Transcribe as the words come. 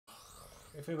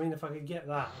If I could get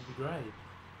that, it'd be great.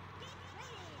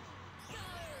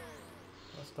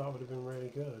 That start would have been really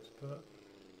good, but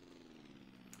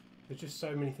there's just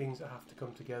so many things that have to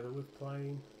come together with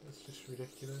playing. It's just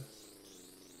ridiculous.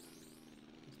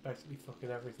 It's basically fucking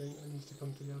everything that needs to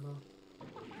come together.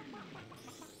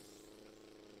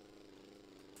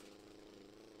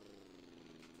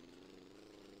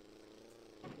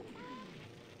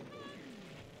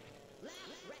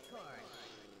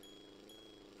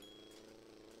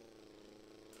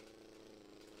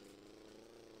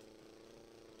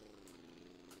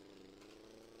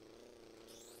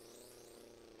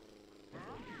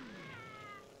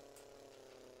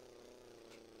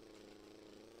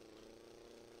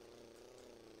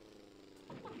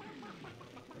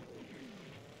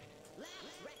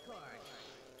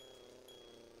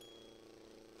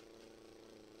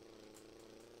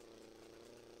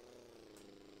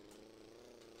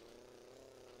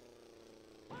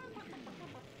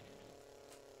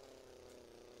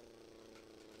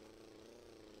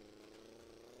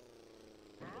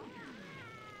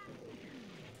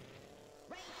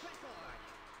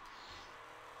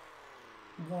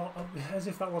 What? As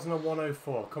if that wasn't a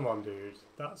 104. Come on, dude.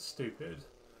 That's stupid.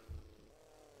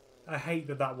 I hate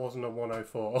that that wasn't a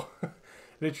 104.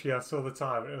 Literally, I saw the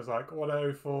time and it was like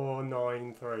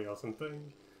 104.93 or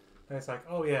something. And it's like,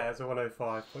 oh yeah, it's a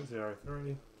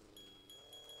 105.03.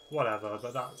 Whatever,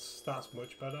 but that's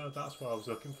much better. That's what I was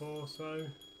looking for, so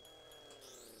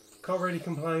can't really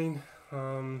complain.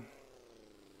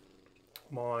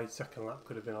 My second lap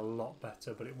could have been a lot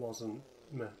better, but it wasn't.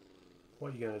 Meh.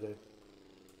 What are you gonna do?